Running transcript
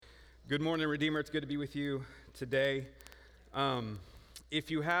Good morning, Redeemer. It's good to be with you today. If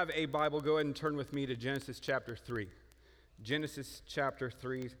you have a Bible, go ahead and turn with me to Genesis chapter 3. Genesis chapter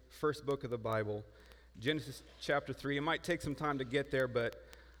 3, first book of the Bible. Genesis chapter 3. It might take some time to get there, but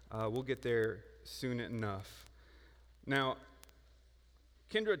we'll get there soon enough. Now,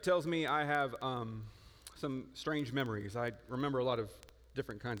 Kendra tells me I have some strange memories. I remember a lot of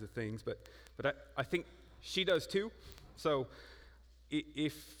different kinds of things, but I think she does too. So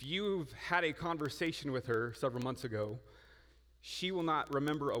if you've had a conversation with her several months ago, she will not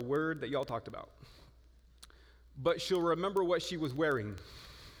remember a word that y'all talked about. But she'll remember what she was wearing.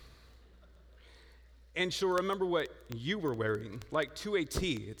 And she'll remember what you were wearing, like to a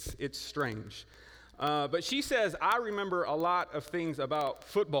T. It's strange. But she says, I remember a lot of things about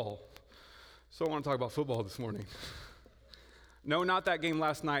football. So I want to talk about football this morning. No, not that game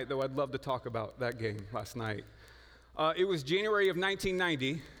last night, though I'd love to talk about that game last night. It was January of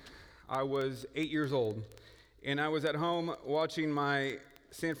 1990. I was 8 years old, and I was at home watching my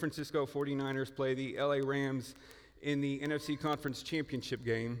San Francisco 49ers play the LA Rams in the NFC Conference Championship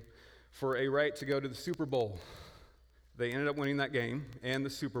game for a right to go to the Super Bowl. They ended up winning that game and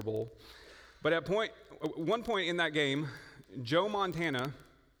the Super Bowl. But at one point in that game, Joe Montana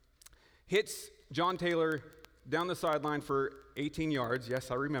hits John Taylor down the sideline for 18 yards,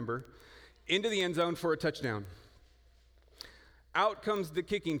 yes, I remember, into the end zone for a touchdown. Out comes the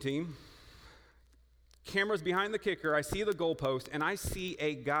kicking team. Camera's behind the kicker. I see the goalpost, and I see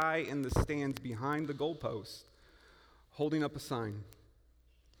a guy in the stands behind the goalpost holding up a sign.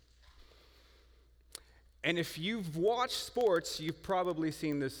 And if you've watched sports, you've probably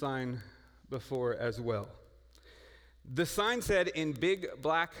seen this sign before as well. The sign said in big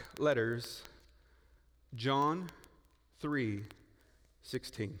black letters, John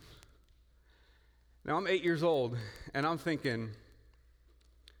 3:16. Now, I'm 8 years old, and I'm thinking,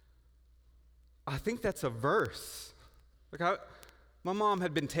 I think that's a verse. My mom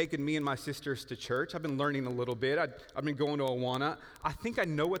had been taking me and my sisters to church. I've been learning a little bit. I've been going to Awana. I think I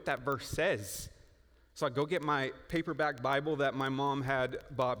know what that verse says. So I go get my paperback Bible that my mom had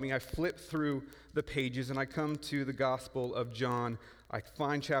bought me. I flip through the pages, and I come to the Gospel of John. I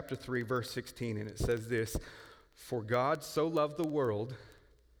find chapter 3, verse 16, and it says this, For God so loved the world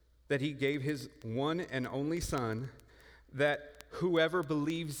that he gave his one and only Son, that whoever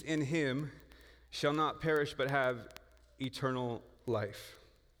believes in him shall not perish but have eternal life.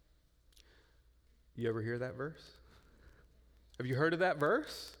 You ever hear that verse? Have you heard of that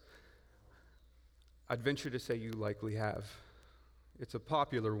verse? I'd venture to say you likely have. It's a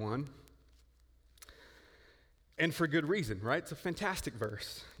popular one. And for good reason, right? It's a fantastic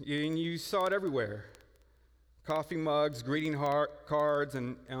verse. And you saw it everywhere. Coffee mugs, greeting cards,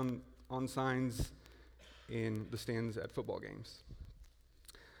 and on signs in the stands at football games.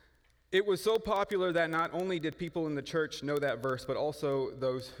 It was so popular that not only did people in the church know that verse, but also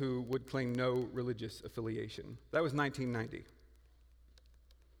those who would claim no religious affiliation. That was 1990.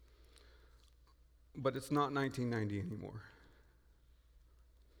 But it's not 1990 anymore.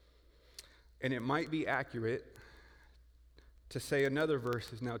 And it might be accurate to say another verse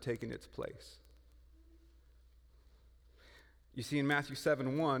has now taken its place. You see, in Matthew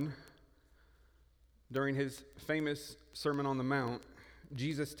 7:1, during his famous Sermon on the Mount,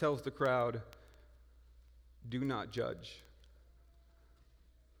 Jesus tells the crowd, do not judge,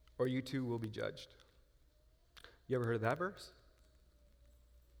 or you too will be judged. You ever heard of that verse?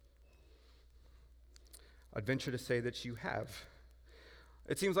 I'd venture to say that you have.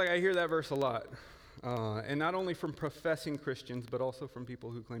 It seems like I hear that verse a lot, and not only from professing Christians, but also from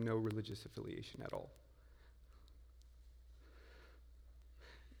people who claim no religious affiliation at all.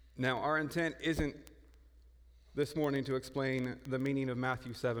 Now, our intent isn't this morning to explain the meaning of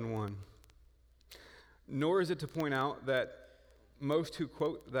Matthew 7:1, nor is it to point out that most who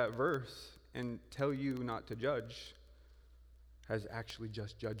quote that verse and tell you not to judge has actually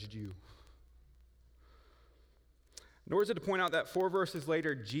just judged you. Nor is it to point out that 4 verses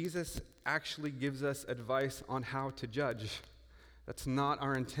later, Jesus actually gives us advice on how to judge. That's not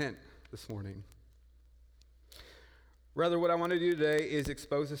our intent this morning. Rather, what I want to do today is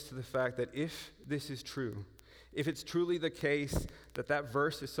expose us to the fact that if this is true, if it's truly the case that that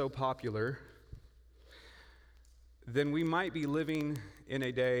verse is so popular, then we might be living in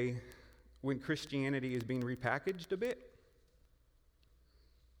a day when Christianity is being repackaged a bit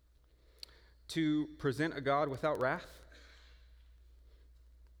to present a God without wrath,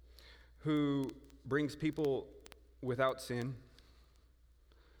 who brings people without sin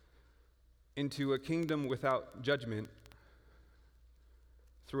into a kingdom without judgment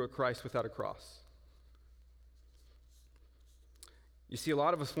through a Christ without a cross. You see, a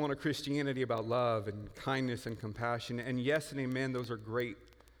lot of us want a Christianity about love and kindness and compassion, and yes and amen, those are great,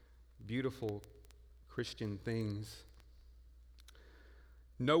 beautiful Christian things.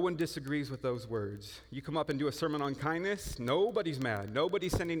 No one disagrees with those words. You come up and do a sermon on kindness, nobody's mad.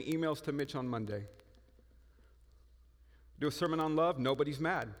 Nobody's sending emails to Mitch on Monday. Do a sermon on love, nobody's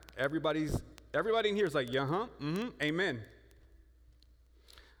mad. Everybody in here is like, amen.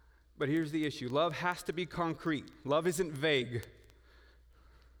 But here's the issue. Love has to be concrete. Love isn't vague.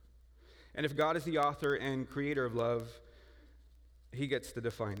 And if God is the author and creator of love, he gets to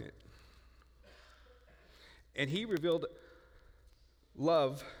define it. And he revealed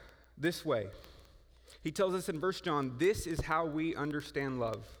love this way. He tells us in 1 John, this is how we understand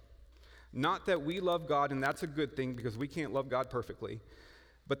love. Not that we love God, and that's a good thing because we can't love God perfectly,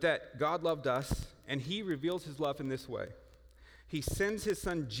 but that God loved us, and he reveals his love in this way. He sends his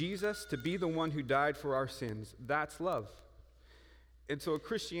son Jesus to be the one who died for our sins. That's love. And so a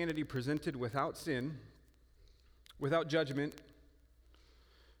Christianity presented without sin, without judgment,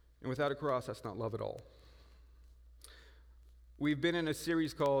 and without a cross, that's not love at all. We've been in a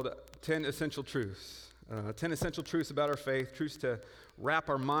series called 10 Essential Truths. 10 essential truths about our faith, truths to wrap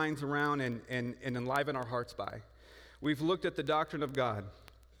our minds around and enliven our hearts by. We've looked at the doctrine of God,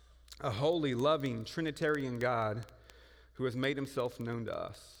 a holy, loving, Trinitarian God who has made himself known to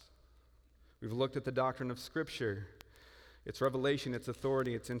us. We've looked at the doctrine of Scripture, its revelation, its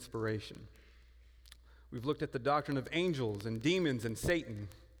authority, its inspiration. We've looked at the doctrine of angels and demons and Satan.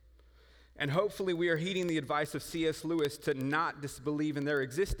 And hopefully we are heeding the advice of C.S. Lewis to not disbelieve in their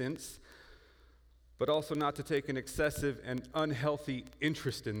existence, but also not to take an excessive and unhealthy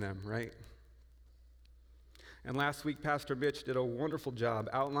interest in them, right? And last week, Pastor Mitch did a wonderful job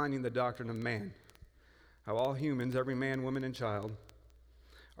outlining the doctrine of man, how all humans, every man, woman, and child,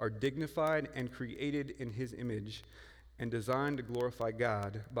 are dignified and created in his image and designed to glorify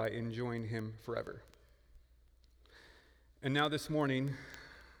God by enjoying him forever. And now this morning,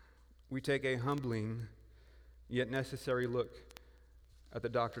 we take a humbling yet necessary look at the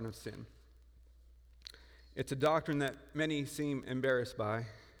doctrine of sin. It's a doctrine that many seem embarrassed by,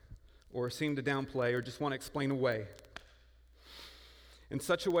 or seem to downplay, or just want to explain away in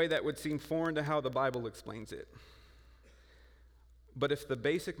such a way that would seem foreign to how the Bible explains it. But if the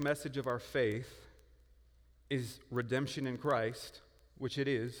basic message of our faith is redemption in Christ, which it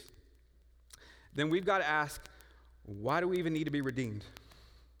is, then we've got to ask, why do we even need to be redeemed?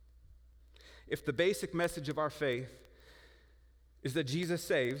 If the basic message of our faith is that Jesus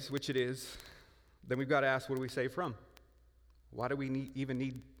saves, which it is, then we've got to ask, what do we save from? Why do we even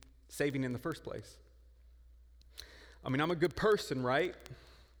need saving in the first place? I mean, I'm a good person, right?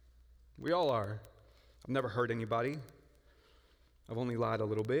 We all are. I've never hurt anybody. I've only lied a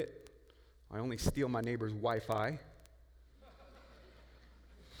little bit. I only steal my neighbor's Wi-Fi.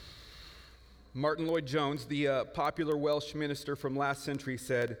 Martin Lloyd-Jones, the popular Welsh minister from last century,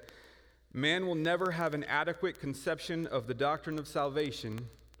 said, "Man will never have an adequate conception of the doctrine of salvation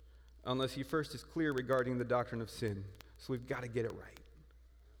unless he first is clear regarding the doctrine of sin." So we've got to get it right.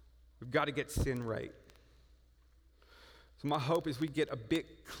 We've got to get sin right. So my hope is we get a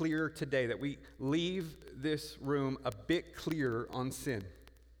bit clearer today, that we leave this room a bit clearer on sin.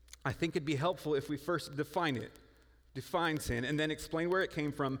 I think it'd be helpful if we first define sin, and then explain where it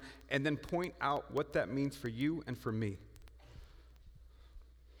came from, and then point out what that means for you and for me.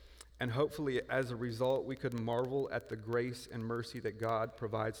 And hopefully, as a result, we could marvel at the grace and mercy that God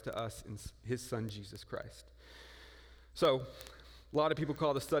provides to us in his Son, Jesus Christ. So, a lot of people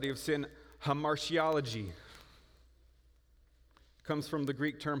call the study of sin hamartiology. It comes from the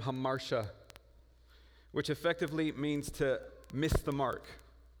Greek term hamartia, which effectively means to miss the mark.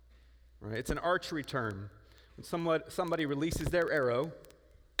 Right? It's an archery term. When somebody releases their arrow,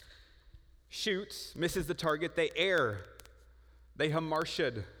 shoots, misses the target, they err. They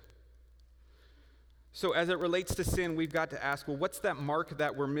hamartiad. So as it relates to sin, we've got to ask, well, what's that mark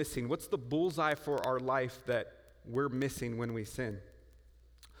that we're missing? What's the bullseye for our life that we're missing when we sin?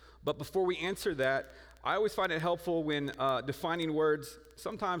 But before we answer that, I always find it helpful when defining words,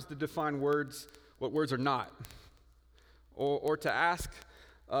 sometimes to define words, what words are not. Or to ask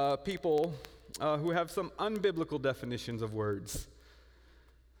people who have some unbiblical definitions of words.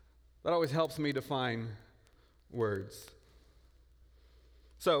 That always helps me define words.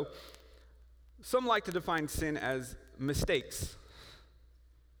 So, some like to define sin as mistakes,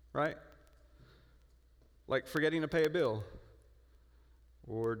 right? Like forgetting to pay a bill,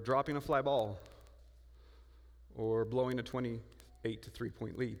 or dropping a fly ball, or blowing a 28 to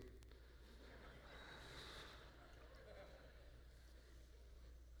 3-point lead.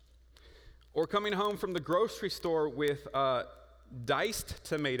 Or coming home from the grocery store with diced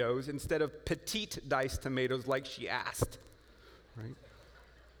tomatoes instead of petite diced tomatoes like she asked, right?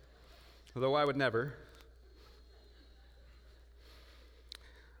 Although I would never.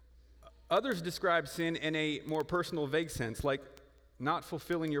 Others describe sin in a more personal, vague sense, like not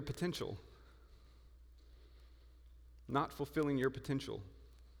fulfilling your potential. Not fulfilling your potential.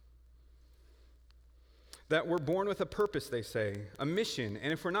 That we're born with a purpose, they say, a mission,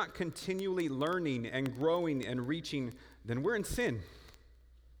 and if we're not continually learning and growing and reaching, then we're in sin.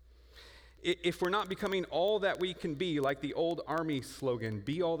 If we're not becoming all that we can be, like the old army slogan,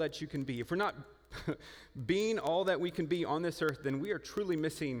 be all that you can be, if we're not being all that we can be on this earth, then we are truly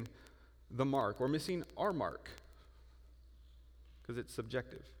missing the mark, or missing our mark, because it's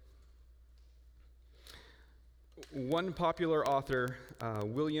subjective. One popular author,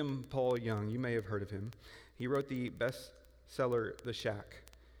 William Paul Young, you may have heard of him. He wrote the bestseller, The Shack.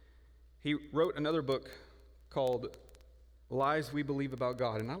 He wrote another book called Lies We Believe About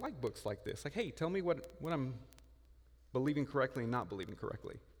God, and I like books like this. Like, hey, tell me what I'm believing correctly and not believing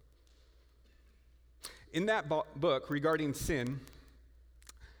correctly. In that book regarding sin,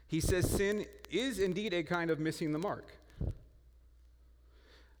 he says sin is indeed a kind of missing the mark.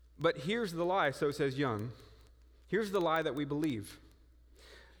 But here's the lie, so says Young. Here's the lie that we believe.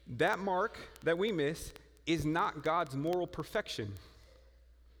 That mark that we miss is not God's moral perfection,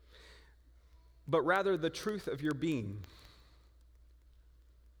 but rather the truth of your being.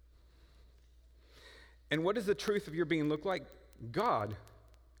 And what does the truth of your being look like? God.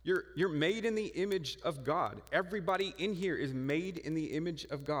 You're made in the image of God. Everybody in here is made in the image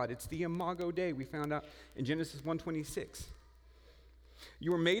of God. It's the Imago Dei we found out in Genesis 1:26.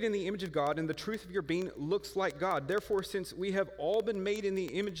 You are made in the image of God, and the truth of your being looks like God. Therefore, since we have all been made in the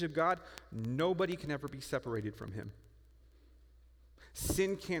image of God, nobody can ever be separated from him.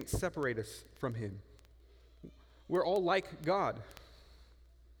 Sin can't separate us from him. We're all like God.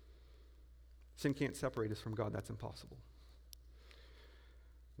 Sin can't separate us from God. That's impossible.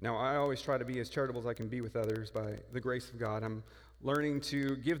 Now, I always try to be as charitable as I can be with others by the grace of God. I'm learning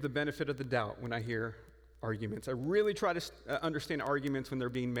to give the benefit of the doubt when I hear arguments. I really try to understand arguments when they're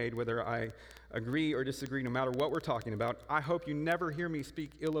being made, whether I agree or disagree, no matter what we're talking about. I hope you never hear me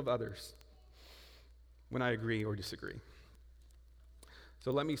speak ill of others when I agree or disagree.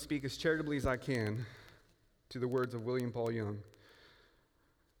 So let me speak as charitably as I can to the words of William Paul Young.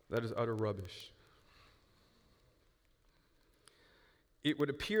 That is utter rubbish. It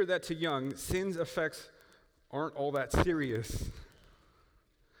would appear that to Young, sin's effects aren't all that serious,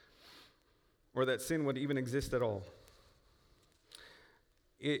 or that sin would even exist at all.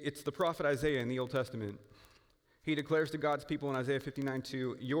 It's the prophet Isaiah in the Old Testament. He declares to God's people in Isaiah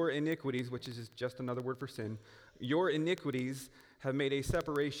 59:2, your iniquities, which is just another word for sin, your iniquities have made a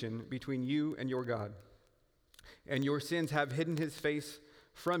separation between you and your God. And your sins have hidden his face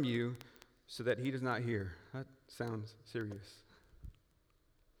from you so that he does not hear. That sounds serious.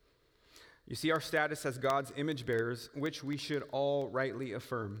 You see, our status as God's image bearers, which we should all rightly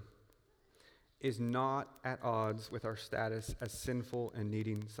affirm, is not at odds with our status as sinful and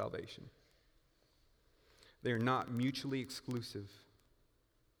needing salvation. They are not mutually exclusive.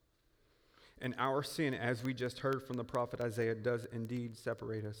 And our sin, as we just heard from the prophet Isaiah, does indeed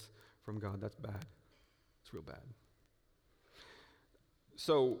separate us from God. That's bad. It's real bad.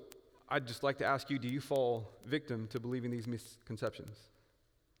 So I'd just like to ask you, do you fall victim to believing these misconceptions,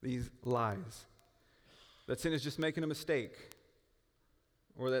 these lies? That sin is just making a mistake,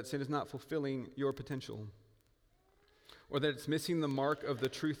 or that sin is not fulfilling your potential, or that it's missing the mark of the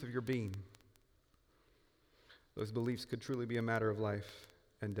truth of your being. Those beliefs could truly be a matter of life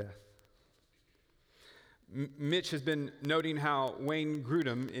and death. Mitch has been noting how Wayne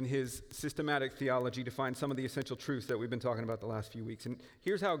Grudem, in his systematic theology, defines some of the essential truths that we've been talking about the last few weeks. And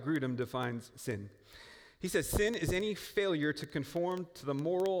here's how Grudem defines sin. He says, sin is any failure to conform to the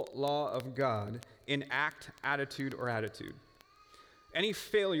moral law of God in act, attitude, or attitude. Any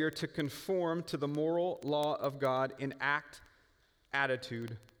failure to conform to the moral law of God in act,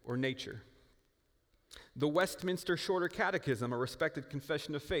 attitude, or nature. The Westminster Shorter Catechism, a respected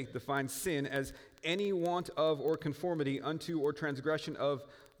confession of faith, defines sin as any want of or conformity unto or transgression of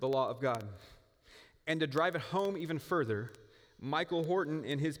the law of God. And to drive it home even further, Michael Horton,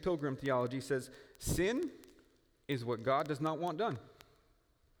 in his Pilgrim Theology, says, sin is what God does not want done.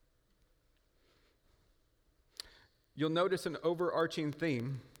 You'll notice an overarching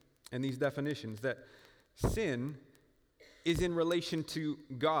theme in these definitions, that sin is in relation to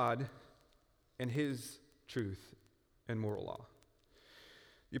God and his truth and moral law.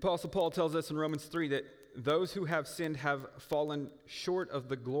 The Apostle Paul tells us in Romans 3 that those who have sinned have fallen short of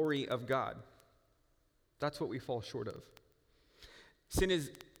the glory of God. That's what we fall short of. Sin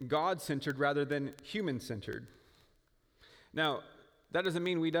is God-centered rather than human-centered. Now, that doesn't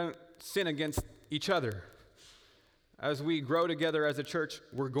mean we don't sin against each other. As we grow together as a church,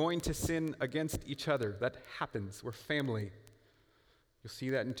 we're going to sin against each other. That happens. We're family. You'll see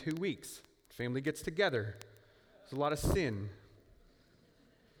that in 2 weeks. Family gets together. There's a lot of sin.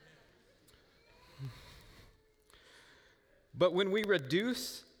 But when we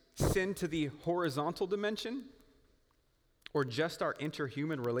reduce sin to the horizontal dimension, or just our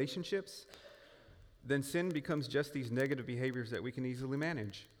interhuman relationships, then sin becomes just these negative behaviors that we can easily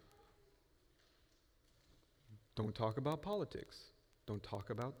manage. Don't talk about politics. Don't talk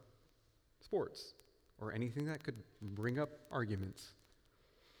about sports or anything that could bring up arguments.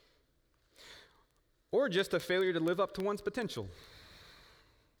 Or just a failure to live up to one's potential.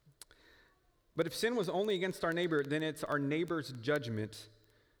 But if sin was only against our neighbor, then it's our neighbor's judgment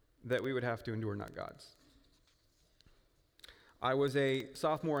that we would have to endure, not God's. I was a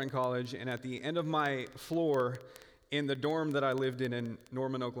sophomore in college, and at the end of my floor in the dorm that I lived in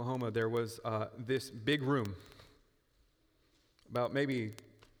Norman, Oklahoma, there was this big room, about maybe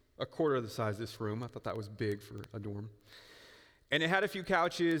a quarter of the size of this room. I thought that was big for a dorm. And it had a few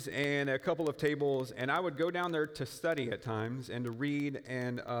couches and a couple of tables, and I would go down there to study at times and to read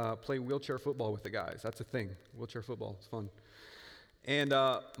and play wheelchair football with the guys. That's a thing. Wheelchair football is fun. And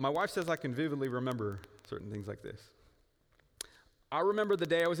my wife says I can vividly remember certain things like this. I remember the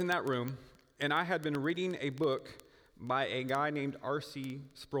day I was in that room, and I had been reading a book by a guy named R.C.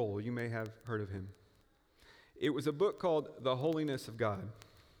 Sproul. You may have heard of him. It was a book called The Holiness of God.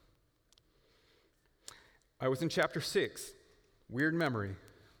 I was in chapter 6, weird memory.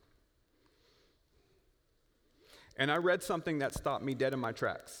 And I read something that stopped me dead in my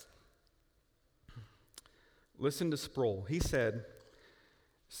tracks. Listen to Sproul. He said,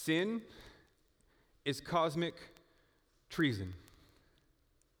 sin is cosmic treason.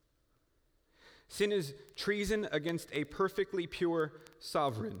 Sin is treason against a perfectly pure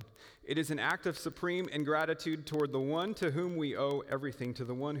sovereign. It is an act of supreme ingratitude toward the one to whom we owe everything, to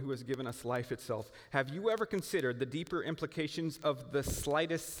the one who has given us life itself. Have you ever considered the deeper implications of the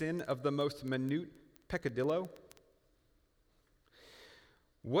slightest sin, of the most minute peccadillo?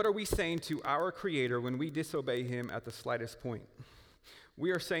 What are we saying to our Creator when we disobey Him at the slightest point?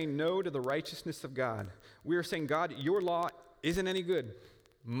 We are saying no to the righteousness of God. We are saying, God, your law isn't any good.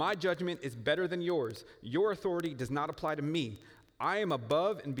 My judgment is better than yours. Your authority does not apply to me. I am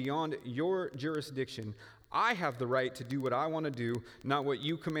above and beyond your jurisdiction. I have the right to do what I want to do, not what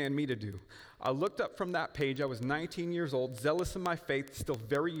you command me to do. I looked up from that page. I was 19 years old, zealous in my faith, still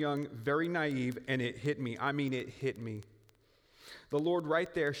very young, very naive, and it hit me. I mean, it hit me. The Lord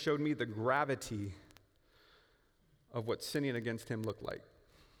right there showed me the gravity of what sinning against Him looked like.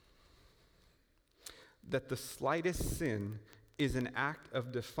 That the slightest sin is an act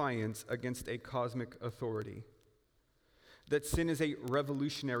of defiance against a cosmic authority. That sin is a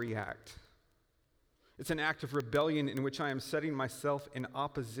revolutionary act. It's an act of rebellion in which I am setting myself in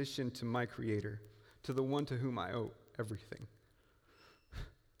opposition to my Creator, to the one to whom I owe everything.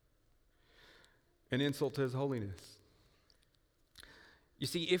 An insult to His holiness. You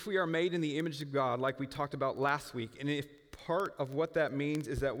see, if we are made in the image of God, like we talked about last week, and if part of what that means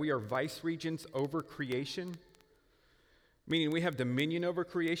is that we are vice-regents over creation, meaning we have dominion over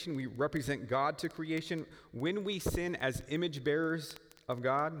creation, we represent God to creation. When we sin as image bearers of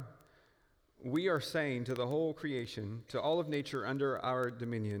God, we are saying to the whole creation, to all of nature under our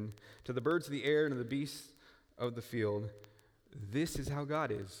dominion, to the birds of the air and to the beasts of the field, this is how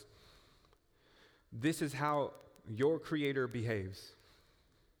God is. This is how your Creator behaves.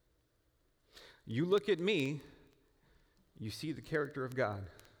 You look at me, you see the character of God.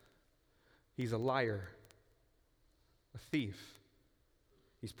 He's a liar, a thief.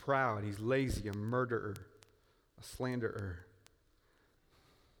 He's proud, he's lazy, a murderer, a slanderer.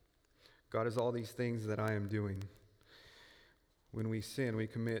 God is all these things that I am doing. When we sin, we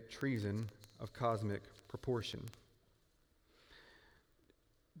commit treason of cosmic proportion.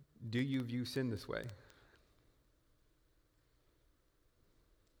 Do you view sin this way?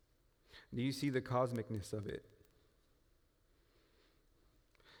 Do you see the cosmicness of it?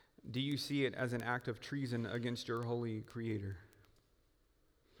 Do you see it as an act of treason against your holy Creator?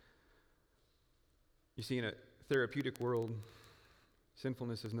 You see, in a therapeutic world,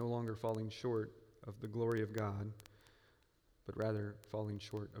 sinfulness is no longer falling short of the glory of God, but rather falling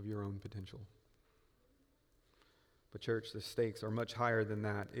short of your own potential. But church, the stakes are much higher than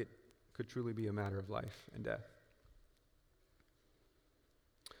that. It could truly be a matter of life and death.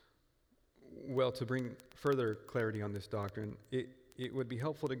 Well, to bring further clarity on this doctrine, it would be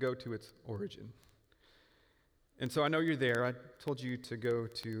helpful to go to its origin. And so I know you're there. I told you to go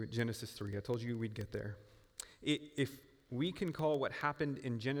to Genesis 3. I told you we'd get there. If we can call what happened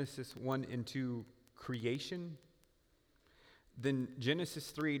in Genesis 1 and 2 creation, then Genesis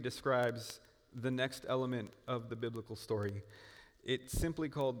 3 describes the next element of the biblical story. It's simply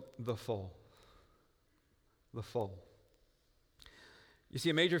called the fall. The fall. You see,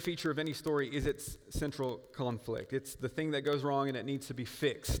 a major feature of any story is its central conflict. It's the thing that goes wrong and it needs to be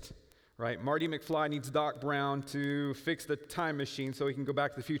fixed, right? Marty McFly needs Doc Brown to fix the time machine so he can go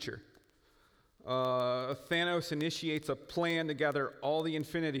back to the future. Thanos initiates a plan to gather all the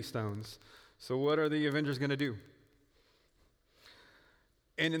Infinity Stones. So what are the Avengers going to do?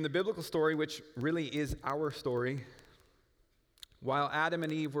 And in the biblical story, which really is our story, while Adam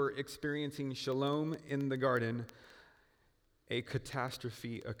and Eve were experiencing shalom in the garden, a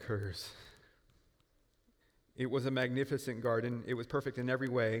catastrophe occurs. It was a magnificent garden. It was perfect in every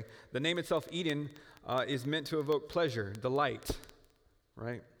way. The name itself, Eden, is meant to evoke pleasure, delight,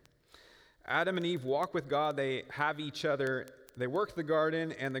 right? Adam and Eve walk with God. They have each other. They work the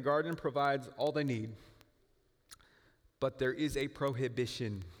garden, and the garden provides all they need. But there is a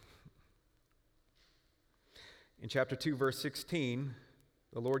prohibition. In chapter 2, verse 16,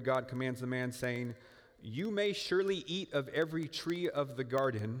 the Lord God commands the man, saying, "You may surely eat of every tree of the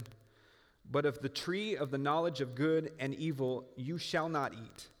garden, but of the tree of the knowledge of good and evil you shall not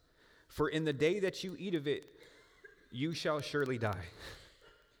eat. For in the day that you eat of it, you shall surely die."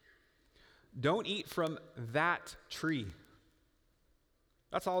 Don't eat from that tree.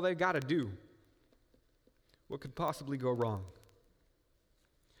 That's all they've got to do. What could possibly go wrong?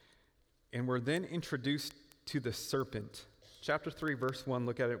 And we're then introduced to the serpent. Chapter 3, verse 1,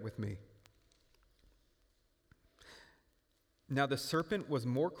 look at it with me. Now the serpent was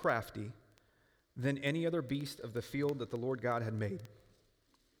more crafty than any other beast of the field that the Lord God had made.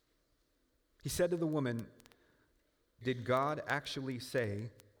 He said to the woman, "Did God actually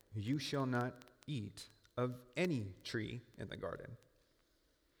say, 'You shall not eat of any tree in the garden'?"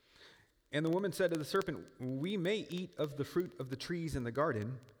 And the woman said to the serpent, "We may eat of the fruit of the trees in the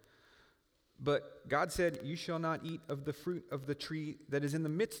garden, but God said, 'You shall not eat of the fruit of the tree that is in the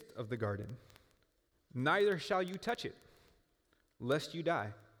midst of the garden. Neither shall you touch it, lest you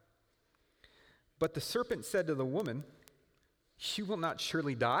die.' But the serpent said to the woman, 'You will not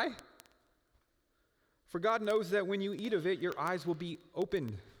surely die. For God knows that when you eat of it, your eyes will be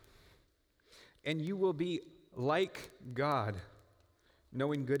opened, and you will be like God,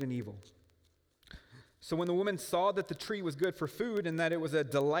 knowing good and evil.' So when the woman saw that the tree was good for food, and that it was a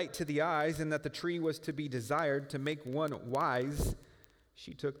delight to the eyes, and that the tree was to be desired to make one wise,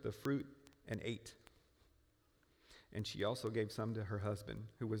 she took the fruit and ate. And she also gave some to her husband,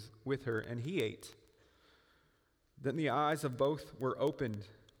 who was with her, and he ate. Then the eyes of both were opened,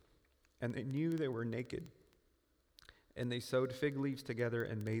 and they knew they were naked. And they sewed fig leaves together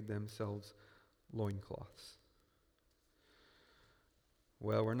and made themselves loincloths."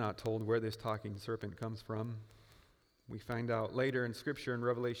 Well, we're not told where this talking serpent comes from. We find out later in Scripture in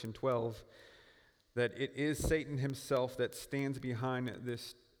Revelation 12 that it is Satan himself that stands behind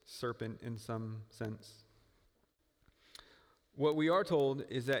this serpent in some sense. What we are told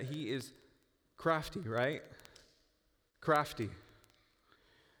is that he is crafty, right? Crafty.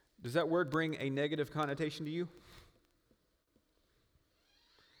 Does that word bring a negative connotation to you?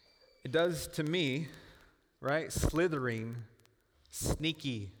 It does to me, right? Slithering,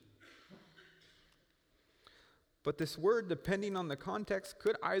 sneaky. But this word, depending on the context,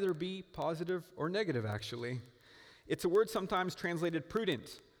 could either be positive or negative, actually. It's a word sometimes translated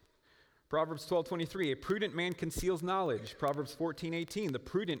prudent. Proverbs 12:23, "A prudent man conceals knowledge." Proverbs 14:18, "The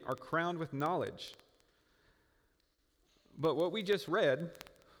prudent are crowned with knowledge." But what we just read,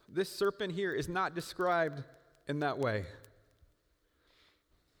 this serpent here is not described in that way.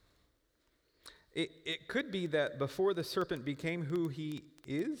 It could be that before the serpent became who he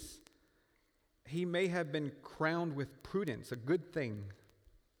is, he may have been crowned with prudence, a good thing.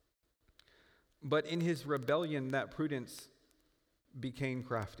 But in his rebellion, that prudence became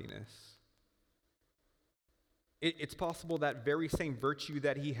craftiness. It's possible that very same virtue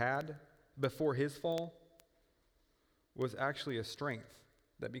that he had before his fall was actually a strength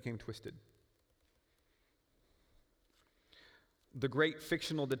that became twisted. The great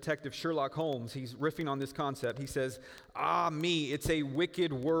fictional detective Sherlock Holmes, he's riffing on this concept. He says, "Ah, me, it's a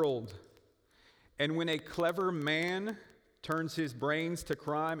wicked world. And when a clever man turns his brains to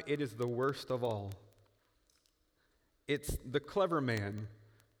crime, it is the worst of all." It's the clever man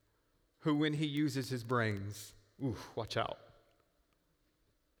who, when he uses his brains, watch out.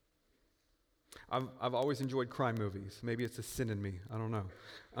 I've always enjoyed crime movies. Maybe it's a sin in me. I don't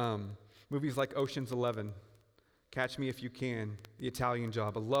know. Movies like Ocean's 11. Catch Me If You Can, The Italian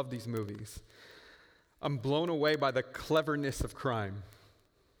Job. I love these movies. I'm blown away by the cleverness of crime.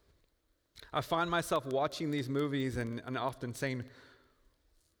 I find myself watching these movies and often saying,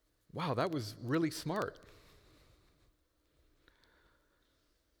 wow, that was really smart.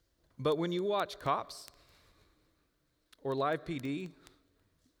 But when you watch Cops or Live PD,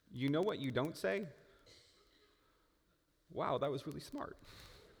 you know what you don't say? Wow, that was really smart.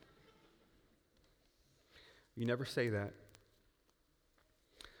 You never say that.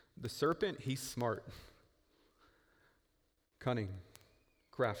 The serpent, he's smart, cunning,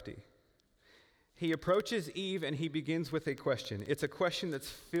 crafty. He approaches Eve and he begins with a question. It's a question that's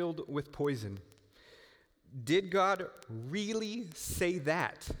filled with poison. Did God really say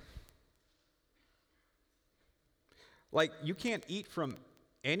that? Like, you can't eat from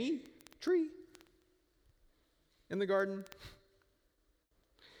any tree in the garden?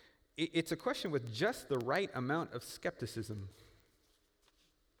 It's a question with just the right amount of skepticism.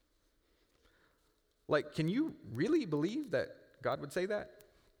 Like, can you really believe that God would say that?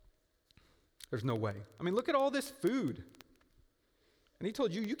 There's no way. I mean, look at all this food. And he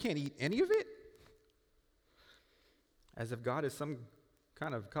told you you can't eat any of it? As if God is some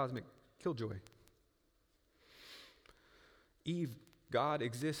kind of cosmic killjoy. Eve, God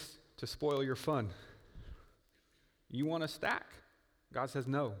exists to spoil your fun. You want to stack? God says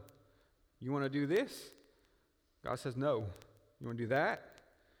no. You want to do this? God says no. You want to do that?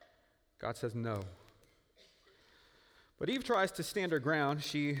 God says no. But Eve tries to stand her ground.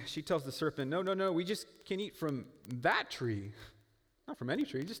 She tells the serpent, no, we just can't eat from that tree. Not from any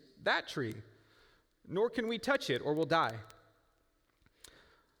tree, just that tree. Nor can we touch it or we'll die.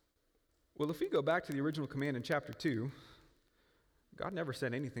 Well, if we go back to the original command in chapter 2, God never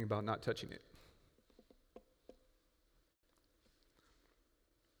said anything about not touching it.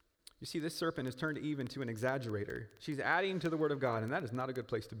 You see, this serpent has turned Eve into an exaggerator. She's adding to the word of God, and that is not a good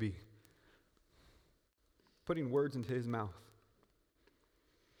place to be. Putting words into his mouth.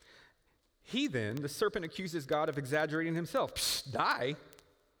 The serpent accuses God of exaggerating himself. Psh, die?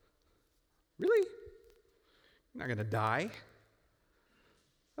 Really? You're not going to die.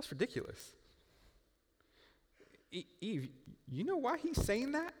 That's ridiculous. Eve, you know why he's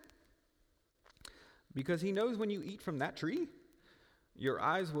saying that? Because he knows when you eat from that tree, your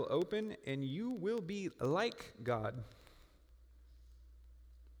eyes will open and you will be like God.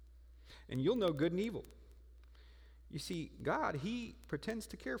 And you'll know good and evil. You see, God, he pretends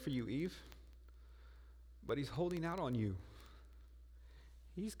to care for you, Eve, but he's holding out on you.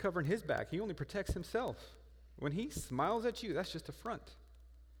 He's covering his back. He only protects himself. When he smiles at you, that's just a front.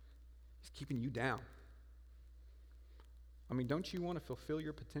 He's keeping you down. I mean, don't you want to fulfill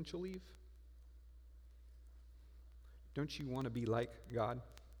your potential, Eve? Don't you want to be like God?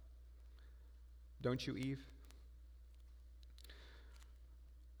 Don't you, Eve?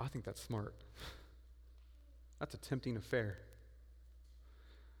 I think that's smart. That's a tempting affair.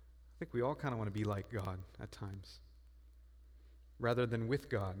 I think we all kind of want to be like God at times, rather than with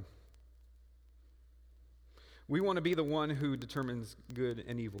God. We want to be the one who determines good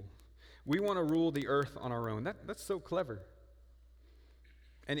and evil. We want to rule the earth on our own. That's so clever.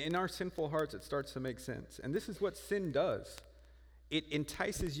 And in our sinful hearts, it starts to make sense. And this is what sin does. It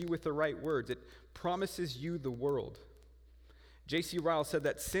entices you with the right words. It promises you the world. J.C. Ryle said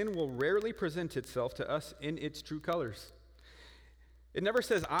that sin will rarely present itself to us in its true colors. It never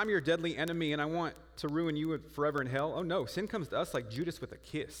says, I'm your deadly enemy and I want to ruin you forever in hell. Oh no, sin comes to us like Judas with a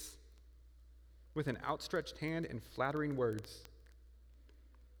kiss, with an outstretched hand and flattering words.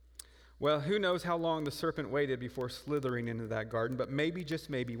 Well, who knows how long the serpent waited before slithering into that garden, but maybe, just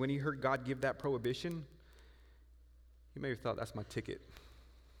maybe, when he heard God give that prohibition, he may have thought, that's my ticket.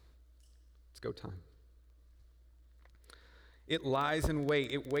 It's go time. It lies in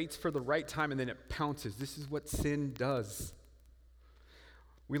wait. It waits for the right time, and then it pounces. This is what sin does.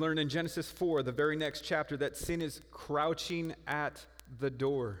 We learn in Genesis 4, the very next chapter, that sin is crouching at the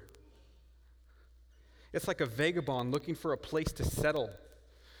door. It's like a vagabond looking for a place to settle,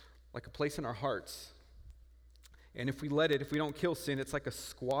 like a place in our hearts. And if we don't kill sin, it's like a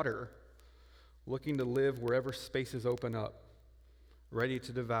squatter looking to live wherever spaces open up, ready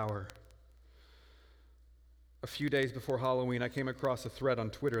to devour. A few days before Halloween, I came across a thread on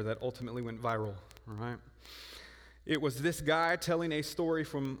Twitter that ultimately went viral, all right? It was this guy telling a story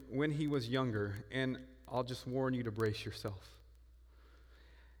from when he was younger, and I'll just warn you to brace yourself.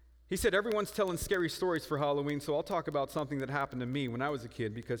 He said, everyone's telling scary stories for Halloween, so I'll talk about something that happened to me when I was a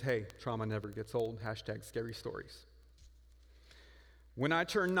kid because, hey, trauma never gets old, #scary stories. When I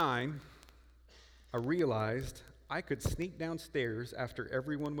turned 9, I realized I could sneak downstairs after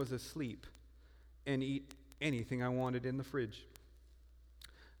everyone was asleep and eat anything I wanted in the fridge.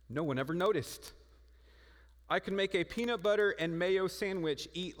 No one ever noticed. I could make a peanut butter and mayo sandwich,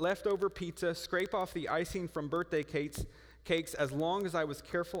 eat leftover pizza, scrape off the icing from birthday cakes. As long as I was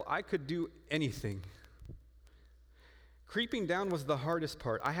careful, I could do anything. Creeping down was the hardest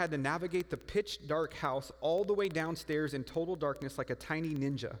part. I had to navigate the pitch dark house all the way downstairs in total darkness like a tiny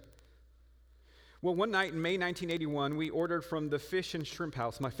ninja. Well, one night in May 1981, we ordered from the Fish and Shrimp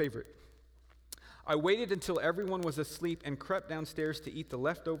House, my favorite. I waited until everyone was asleep and crept downstairs to eat the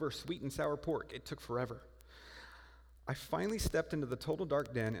leftover sweet and sour pork. It took forever. I finally stepped into the total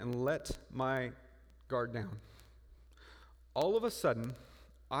dark den and let my guard down. All of a sudden,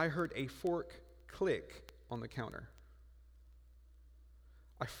 I heard a fork click on the counter.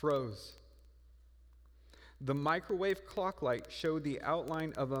 I froze. The microwave clock light showed the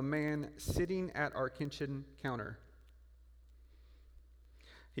outline of a man sitting at our kitchen counter.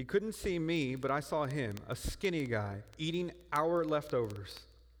 He couldn't see me, but I saw him, a skinny guy, eating our leftovers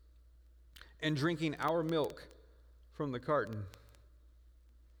and drinking our milk from the carton.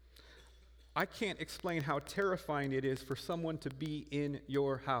 I can't explain how terrifying it is for someone to be in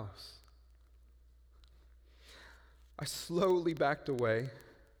your house. I slowly backed away,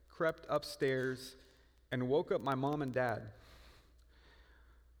 crept upstairs, and woke up my mom and dad.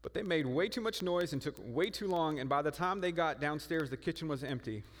 But they made way too much noise and took way too long, and by the time they got downstairs, the kitchen was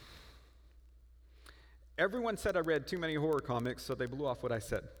empty. Everyone said I read too many horror comics, so they blew off what I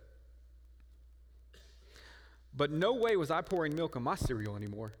said. But no way was I pouring milk on my cereal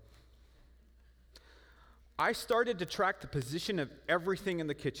anymore. I started to track the position of everything in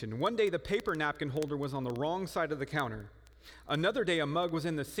the kitchen. One day, the paper napkin holder was on the wrong side of the counter. Another day, a mug was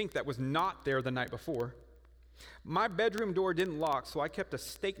in the sink that was not there the night before. My bedroom door didn't lock, so I kept a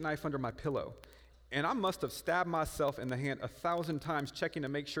steak knife under my pillow. And I must have stabbed myself in the hand 1,000 times checking to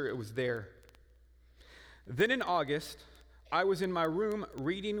make sure it was there. Then in August, I was in my room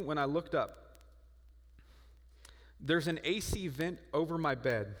reading when I looked up. There's an AC vent over my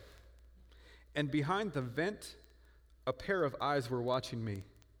bed. And behind the vent, a pair of eyes were watching me.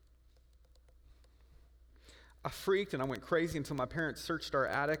 I freaked and I went crazy until my parents searched our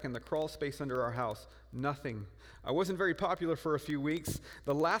attic and the crawl space under our house. Nothing. I wasn't very popular for a few weeks.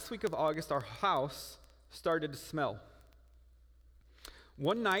 The last week of August, our house started to smell.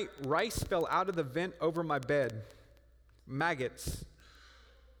 One night, rice fell out of the vent over my bed. Maggots.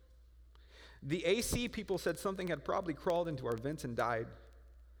 The AC people said something had probably crawled into our vents and died.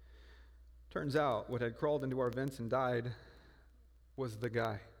 Turns out what had crawled into our vents and died was the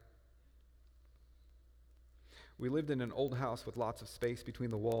guy. We lived in an old house with lots of space between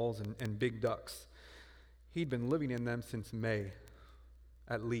the walls and big ducts. He'd been living in them since May,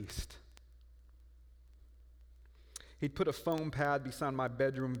 at least. He'd put a foam pad beside my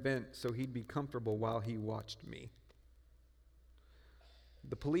bedroom vent so he'd be comfortable while he watched me.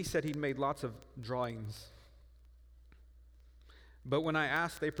 The police said he'd made lots of drawings. But when I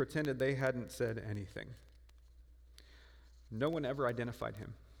asked, they pretended they hadn't said anything. No one ever identified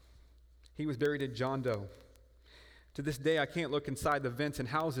him. He was buried at John Doe. To this day, I can't look inside the vents and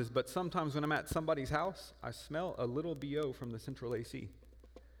houses, but sometimes when I'm at somebody's house, I smell a little BO from the central AC.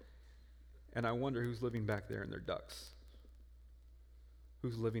 And I wonder who's living back there in their ducts.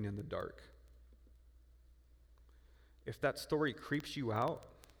 Who's living in the dark? If that story creeps you out,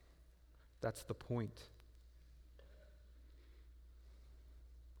 that's the point.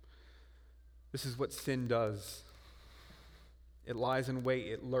 This is what sin does. It lies in wait,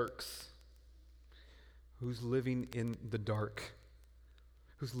 it lurks. Who's living in the dark?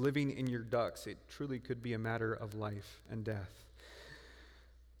 Who's living in your ducts? It truly could be a matter of life and death.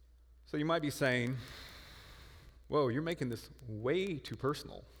 So you might be saying, whoa, you're making this way too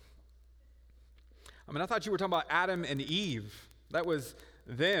personal. I mean, I thought you were talking about Adam and Eve. That was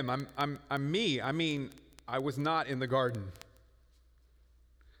them. I'm me. I mean, I was not in the garden.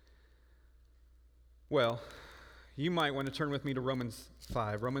 Well, you might want to turn with me to Romans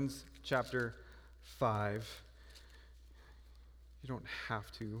 5. Romans chapter 5. You don't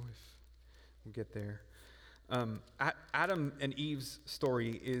have to if we'll get there. Adam and Eve's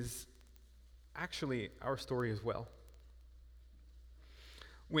story is actually our story as well.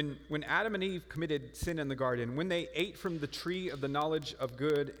 When Adam and Eve committed sin in the garden, when they ate from the tree of the knowledge of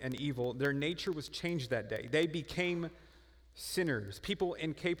good and evil, their nature was changed that day. They became sinners, people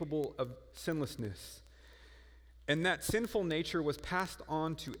incapable of sinlessness. And that sinful nature was passed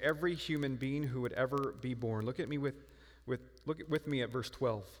on to every human being who would ever be born. Look with me at verse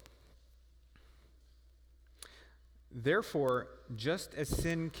 12. Therefore, just as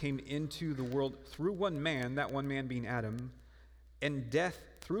sin came into the world through one man, that one man being Adam, and death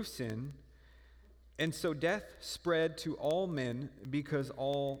through sin, And so death spread to all men because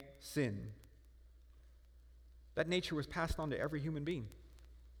all sin. That nature was passed on to every human being.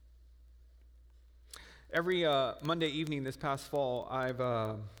 Every Monday evening this past fall,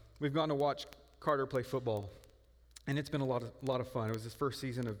 we've gone to watch Carter play football, and it's been a lot of fun. It was his first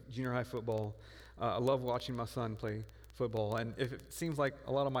season of junior high football. I love watching my son play football, and if it seems like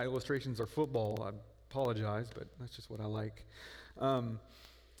a lot of my illustrations are football, I apologize, but that's just what I like.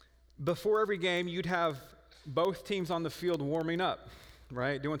 Before every game, you'd have both teams on the field warming up,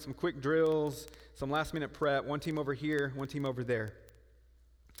 right? Doing some quick drills, some last-minute prep, one team over here, one team over there.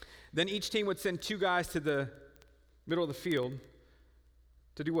 Then each team would send two guys to the middle of the field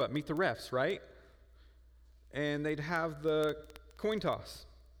to do what? Meet the refs, right? And they'd have the coin toss.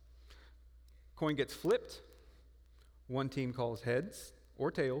 Coin gets flipped. One team calls heads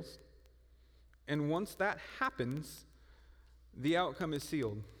or tails. And once that happens, the outcome is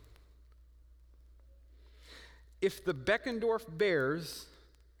sealed. If the Beckendorf Bears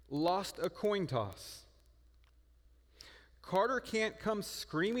lost a coin toss, Carter can't come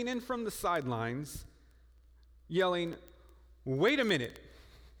screaming in from the sidelines, yelling, "Wait a minute,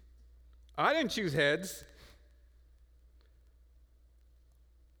 I didn't choose heads.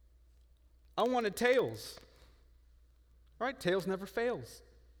 I wanted tails." Right? Tails never fails.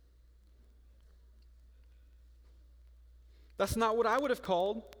 That's not what I would have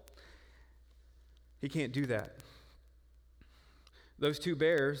called. He can't do that. Those two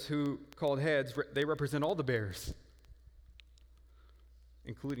bears who called heads, they represent all the bears,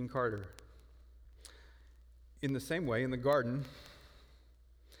 including Carter. In the same way, in the garden,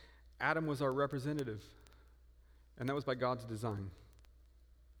 Adam was our representative, and that was by God's design.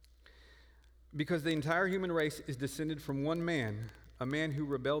 Because the entire human race is descended from one man, a man who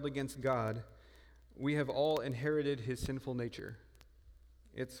rebelled against God, we have all inherited his sinful nature.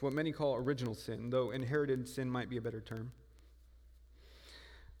 It's what many call original sin, though inherited sin might be a better term.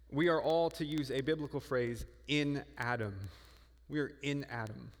 We are all, to use a biblical phrase, in Adam. We are in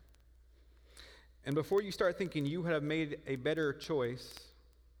Adam. And before you start thinking you have made a better choice,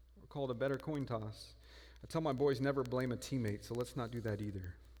 or called a better coin toss, I tell my boys never blame a teammate, so let's not do that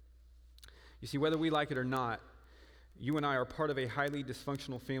either. You see, whether we like it or not, you and I are part of a highly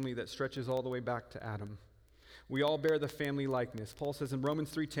dysfunctional family that stretches all the way back to Adam. We all bear the family likeness. Paul says in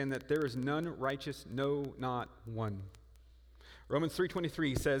Romans 3:10 that there is none righteous, no, not one. Romans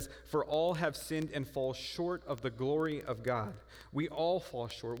 3:23 says, "For all have sinned and fall short of the glory of God." We all fall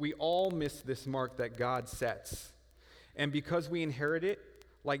short. We all miss this mark that God sets. And because we inherit it,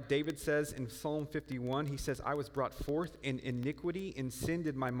 like David says in Psalm 51, he says, "I was brought forth in iniquity, in sin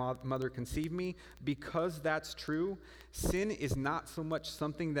did my mother conceive me." Because that's true, sin is not so much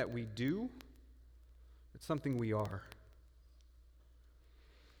something that we do, it's something we are.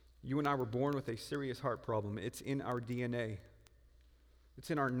 You and I were born with a serious heart problem. It's in our DNA. It's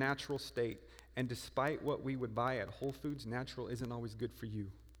in our natural state. And despite what we would buy at Whole Foods, natural isn't always good for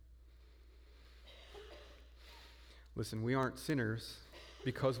you. Listen, we aren't sinners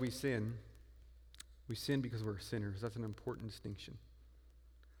because we sin. We sin because we're sinners. That's an important distinction.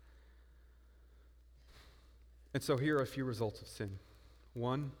 And so here are a few results of sin.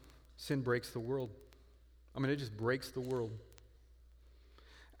 One, sin breaks the world. It just breaks the world.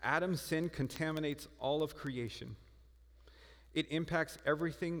 Adam's sin contaminates all of creation. It impacts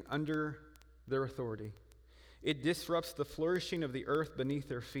everything under their authority. It disrupts the flourishing of the earth beneath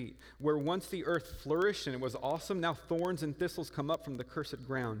their feet. Where once the earth flourished and it was awesome, now thorns and thistles come up from the cursed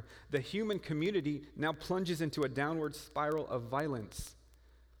ground. The human community now plunges into a downward spiral of violence.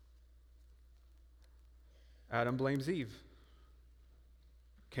 Adam blames Eve.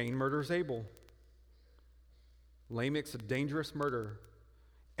 Cain murders Abel. Lamech's a dangerous murderer.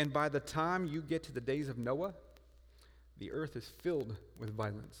 And by the time you get to the days of Noah, the earth is filled with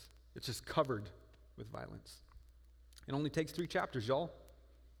violence. It's just covered with violence. It only takes 3 chapters, y'all.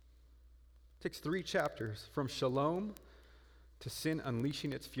 It takes 3 chapters from shalom to sin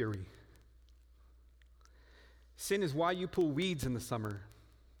unleashing its fury. Sin is why you pull weeds in the summer.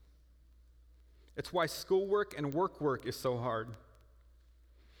 It's why schoolwork and work is so hard.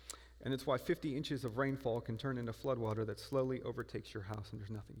 And it's why 50 inches of rainfall can turn into floodwater that slowly overtakes your house and there's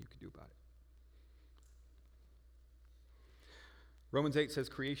nothing you can do about it. Romans 8 says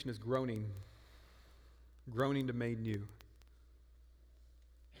creation is groaning to made new.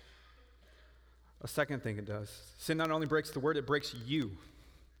 A second thing it does, sin not only breaks the word, it breaks you.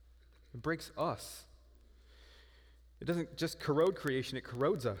 It breaks us. It doesn't just corrode creation, it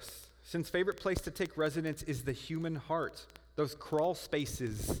corrodes us. Sin's favorite place to take residence is the human heart, those crawl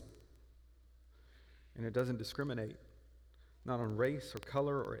spaces. And it doesn't discriminate. not on race or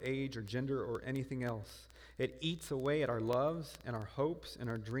color or age or gender or anything else. It eats away at our loves and our hopes and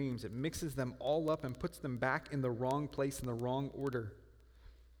our dreams. It mixes them all up and puts them back in the wrong place in the wrong order.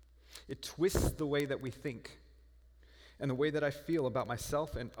 It twists the way that we think and the way that I feel about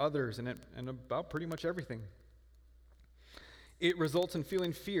myself and others and about pretty much everything. It results in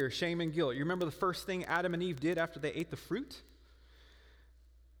feeling fear, shame, and guilt. You remember the first thing Adam and Eve did after they ate the fruit?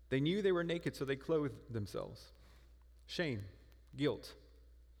 They knew they were naked, so they clothed themselves. Shame, guilt.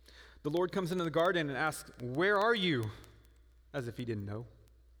 The Lord comes into the garden and asks, "Where are you?" As if he didn't know.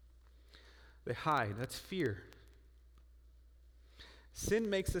 They hide. That's fear. Sin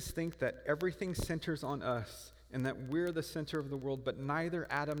makes us think that everything centers on us and that we're the center of the world, but neither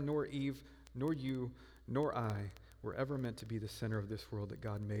Adam nor Eve, nor you, nor I were ever meant to be the center of this world that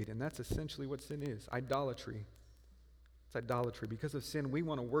God made. And that's essentially what sin is, idolatry. It's idolatry. Because of sin, we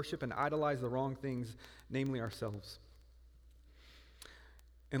want to worship and idolize the wrong things, namely ourselves.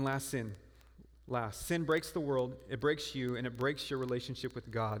 And sin breaks the world, it breaks you, and it breaks your relationship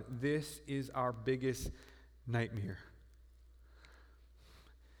with God. This is our biggest nightmare.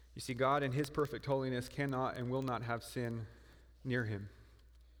 You see, God in his perfect holiness cannot and will not have sin near him.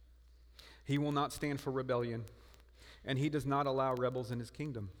 He will not stand for rebellion, and he does not allow rebels in his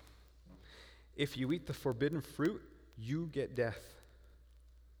kingdom. If you eat the forbidden fruit, you get death.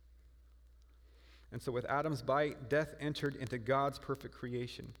 And so with Adam's bite, death entered into God's perfect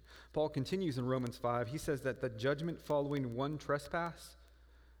creation. Paul continues in Romans 5. He says that the judgment following one trespass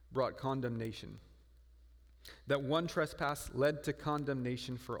brought condemnation. That one trespass led to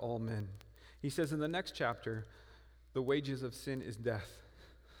condemnation for all men. He says in the next chapter, the wages of sin is death.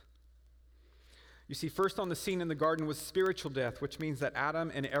 You see, first on the scene in the garden was spiritual death, which means that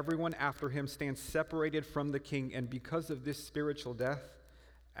Adam and everyone after him stands separated from the king. And because of this spiritual death,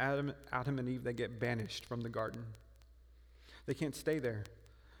 Adam and Eve, they get banished from the garden. They can't stay there,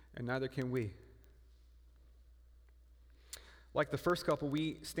 and neither can we. Like the first couple,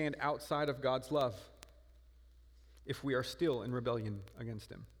 we stand outside of God's love if we are still in rebellion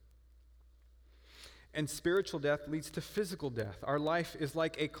against him. And spiritual death leads to physical death. Our life is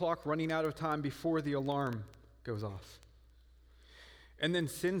like a clock running out of time before the alarm goes off. And then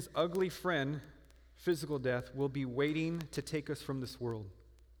sin's ugly friend, physical death, will be waiting to take us from this world.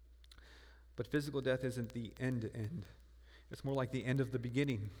 But physical death isn't the end. It's more like the end of the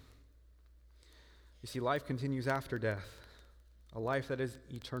beginning. You see, life continues after death, a life that is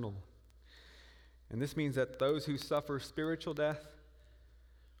eternal. And this means that those who suffer spiritual death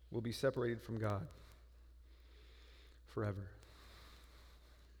will be separated from God forever.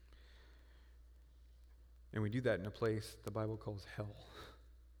 And we do that in a place the Bible calls hell.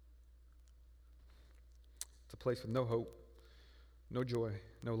 It's a place with no hope, no joy,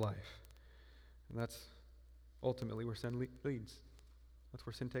 no life. And that's ultimately where sin leads. That's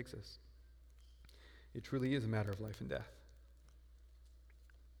where sin takes us. It truly is a matter of life and death.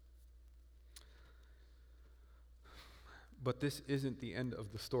 But this isn't the end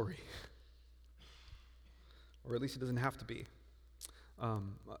of the story. Or at least it doesn't have to be.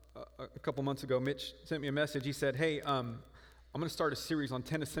 A couple months ago, Mitch sent me a message. He said, "Hey, I'm going to start a series on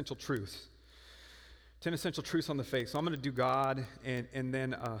 10 essential truths. 10 essential truths on the faith. So I'm going to do God, and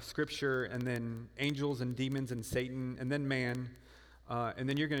then Scripture, and then angels and demons and Satan, and then man, and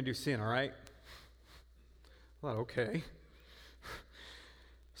then you're going to do sin, all right?" I thought, okay.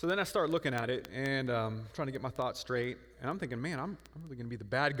 So then I start looking at it and trying to get my thoughts straight, and I'm thinking, man, I'm really going to be the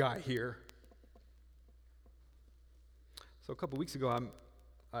bad guy here. So a couple weeks ago,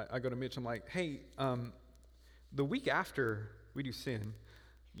 I go to Mitch. I'm like, "Hey, the week after we do sin,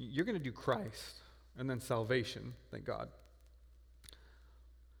 you're going to do Christ and then salvation, thank God.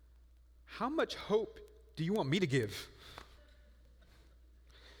 How much hope do you want me to give?"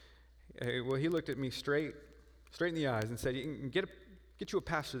 Hey, well, he looked at me straight in the eyes and said, "You can get you a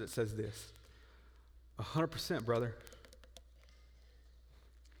pastor that says this. 100%, brother.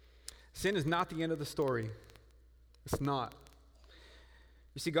 Sin is not the end of the story. It's not.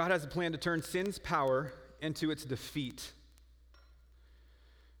 You see, God has a plan to turn sin's power into its defeat.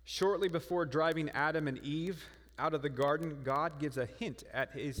 Shortly before driving Adam and Eve out of the garden, God gives a hint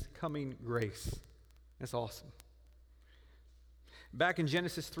at his coming grace. That's awesome. Back in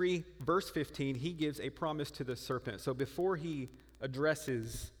Genesis 3, verse 15, he gives a promise to the serpent. So before he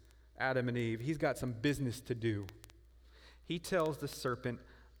addresses Adam and Eve, he's got some business to do. He tells the serpent,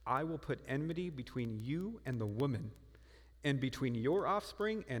 "I will put enmity between you and the woman, and between your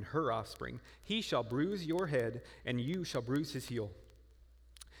offspring and her offspring. He shall bruise your head, and you shall bruise his heel."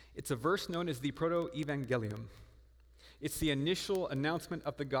 It's a verse known as the Proto-Evangelium. It's the initial announcement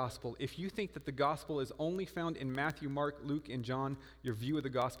of the gospel. If you think that the gospel is only found in Matthew, Mark, Luke, and John, your view of the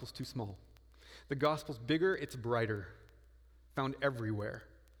gospel is too small. The gospel's bigger, it's brighter, found everywhere.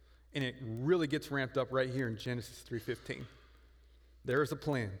 And it really gets ramped up right here in Genesis 3:15. There is a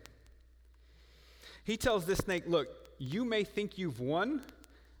plan. He tells this snake, look, you may think you've won,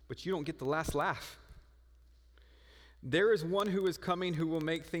 but you don't get the last laugh. There is one who is coming who will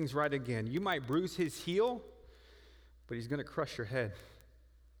make things right again. You might bruise his heel, but he's going to crush your head.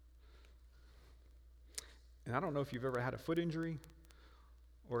 And I don't know if you've ever had a foot injury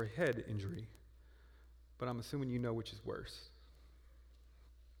or a head injury, but I'm assuming you know which is worse.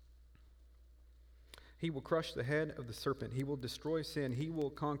 He will crush the head of the serpent. He will destroy sin. He will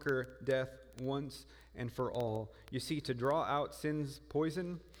conquer death once and for all. You see, to draw out sin's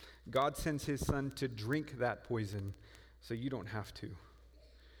poison, God sends his son to drink that poison so you don't have to.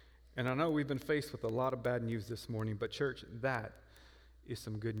 And I know we've been faced with a lot of bad news this morning, but church, that is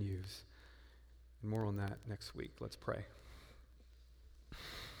some good news. And more on that next week. Let's pray.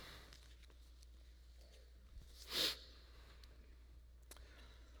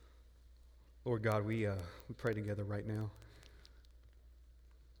 Lord God, we pray together right now.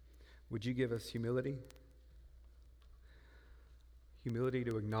 Would you give us humility? Humility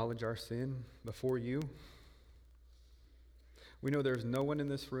to acknowledge our sin before you. We know there's no one in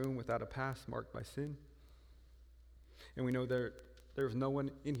this room without a past marked by sin. And we know there's no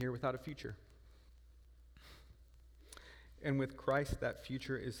one in here without a future. And with Christ, that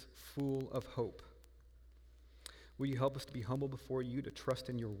future is full of hope. Will you help us to be humble before you, to trust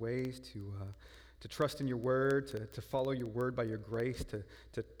in your ways, to trust in your word, to follow your word by your grace,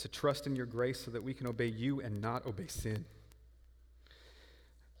 to trust in your grace so that we can obey you and not obey sin.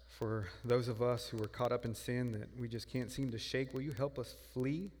 For those of us who are caught up in sin that we just can't seem to shake, will you help us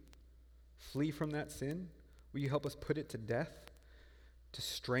flee from that sin? Will you help us put it to death, to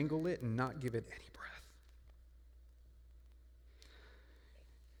strangle it and not give it any breath?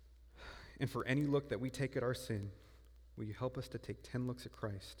 And for any look that we take at our sin, will you help us to take 10 looks at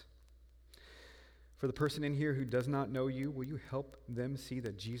Christ? For the person in here who does not know you, will you help them see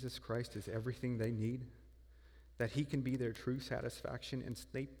that Jesus Christ is everything they need? That he can be their true satisfaction and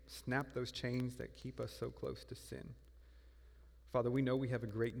snap those chains that keep us so close to sin. Father, we know we have a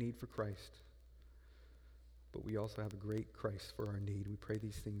great need for Christ, but we also have a great Christ for our need. We pray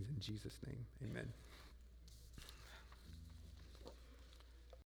these things in Jesus' name. Amen.